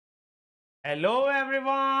Hello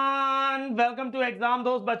everyone, welcome to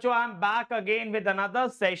ExamDost Books. I'm back again with another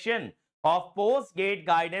session of post-gate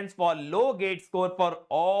guidance for low gate score for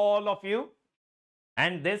all of you.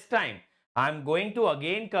 And this time, I'm going to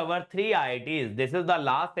again cover three IITs. This is the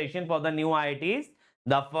last session for the new IITs.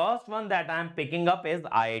 The first one that I'm picking up is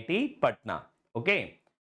IIT Patna. Okay.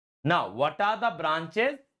 Now, what are the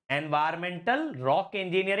branches? Environmental, rock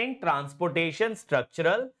engineering, transportation,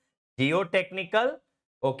 structural, geotechnical,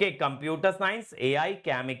 okay, computer science, AI,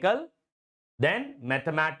 chemical, then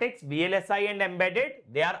mathematics, VLSI and embedded.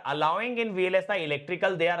 They are allowing in VLSI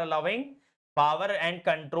electrical, they are allowing power and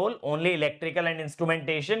control, only electrical and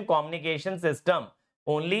instrumentation, communication system,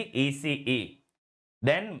 only ECE.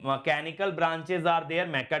 Then mechanical branches are there,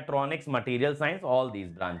 mechatronics, material science, all these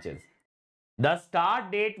branches. The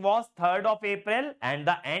start date was 3rd of April and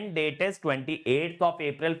the end date is 28th of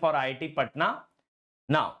April for IIT Patna.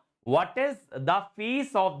 Now, what is the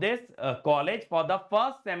fees of this college for the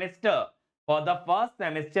first semester? For the first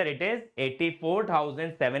semester, it is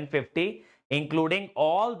 84,750, including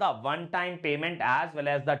all the one-time payment as well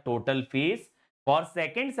as the total fees. For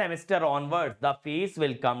second semester onwards, the fees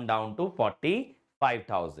will come down to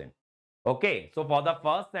 45,000. Okay, so for the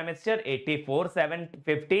first semester,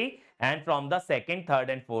 84,750, and from the second,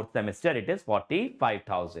 third, and fourth semester, it is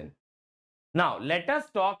 45,000. Now, let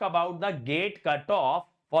us talk about the gate cutoff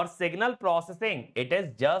for signal processing. It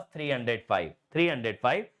is just 305.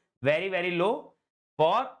 305, very, very low.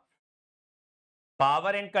 For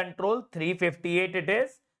power and control, 358 it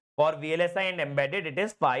is. For VLSI and embedded, it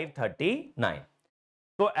is 539.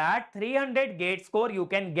 So at 300 gate score, you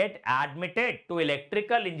can get admitted to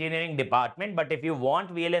electrical engineering department. But if you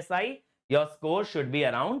want VLSI, your score should be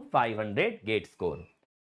around 500 gate score.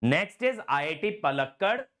 Next is IIT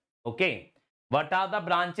Palakkad. Okay. What are the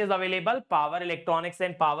branches available? Power electronics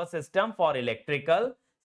and power system for electrical.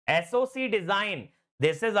 SOC design.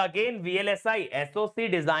 This is again VLSI. SOC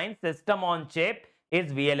design, system on chip,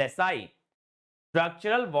 is VLSI.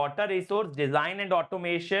 Structural, water resource design and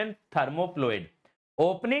automation, thermofluid.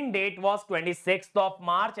 Opening date was 26th of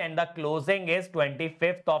March and the closing is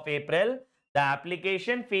 25th of April. The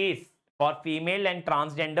application fees for female and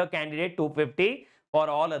transgender candidate 250, for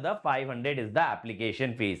all other 500 is the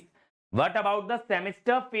application fees. What about the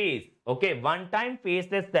semester fees? Okay, one-time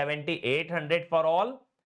fees is 7,800 for all.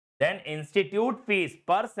 Then institute fees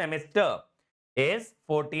per semester is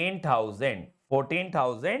 14,000.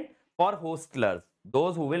 14,000 for hostlers,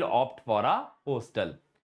 those who will opt for a hostel.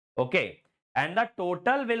 Okay. And the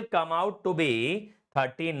total will come out to be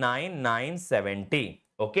 39,970.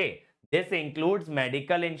 Okay. This includes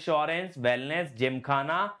medical insurance, wellness,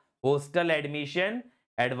 gymkhana, hostel admission,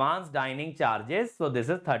 advanced dining charges. So this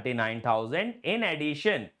is 39,000 in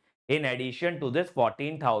addition to this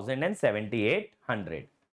 14,000 and 7,800.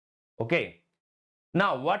 Okay.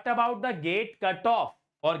 Now, what about the gate cutoff?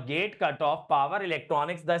 For gate cutoff, power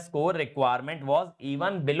electronics, the score requirement was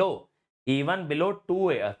even below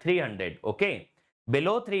 300. Okay,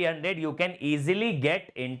 below 300 you can easily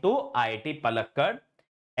get into IIT Palakkad.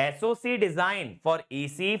 SOC design for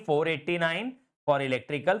EC 489, for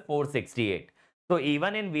electrical 468. So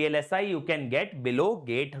even in VLSI you can get below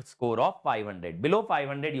gate score of 500. Below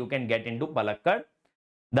 500 you can get into Palakkad.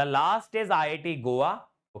 The last is IIT Goa.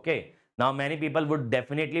 Okay, now many people would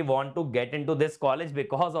definitely want to get into this college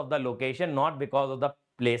because of the location, not because of the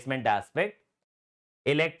placement aspect.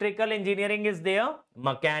 Electrical engineering is there,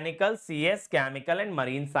 mechanical, CS, chemical and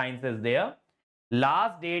marine science is there.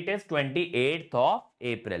 Last date is 28th of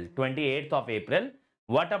April. 28th of April.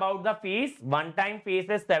 What about the fees? One-time fees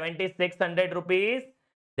is 7,600 rupees.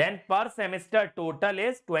 Then per semester total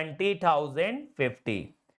is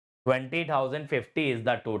 20,050. 20,050 is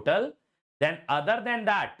the total. Then other than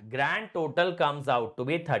that, grand total comes out to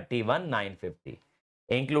be 31,950.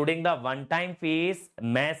 Including the one-time fees,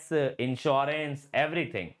 mess, insurance,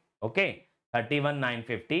 everything. Okay,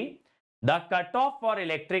 31,950. The cutoff for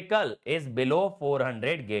electrical is below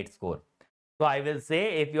 400 gate score. So I will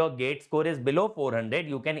say if your gate score is below 400,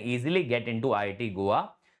 you can easily get into IIT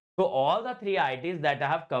Goa. So all the three IITs that I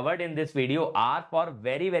have covered in this video are for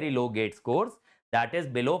very, very low gate scores. That is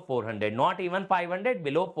below 400, not even 500,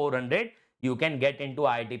 below 400. You can get into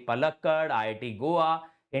IIT Palakkad, IIT Goa.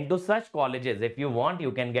 Into such colleges, if you want,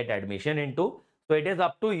 you can get admission into. So it is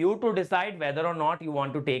up to you to decide whether or not you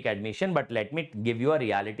want to take admission. But let me give you a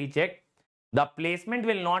reality check. The placement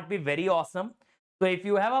will not be very awesome. So if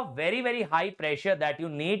you have a very, very high pressure that you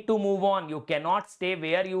need to move on, you cannot stay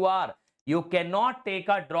where you are, you cannot take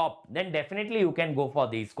a drop, then definitely you can go for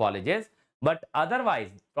these colleges. But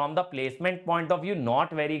otherwise, from the placement point of view,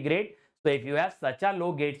 not very great. So if you have such a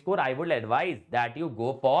low gate score, I would advise that you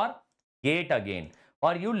go for gate again,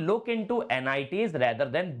 or you look into NITs rather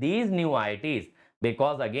than these new IITs,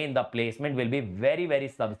 because again the placement will be very, very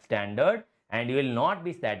substandard and you will not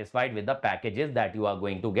be satisfied with the packages that you are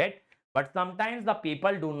going to get. But sometimes the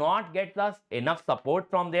people do not get the enough support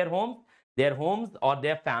from their homes or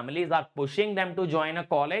their families are pushing them to join a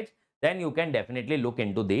college, then you can definitely look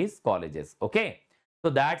into these colleges. Okay, so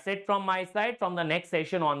that's it from my side. From the next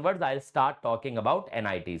session onwards, I'll start talking about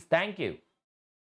NITs. Thank you.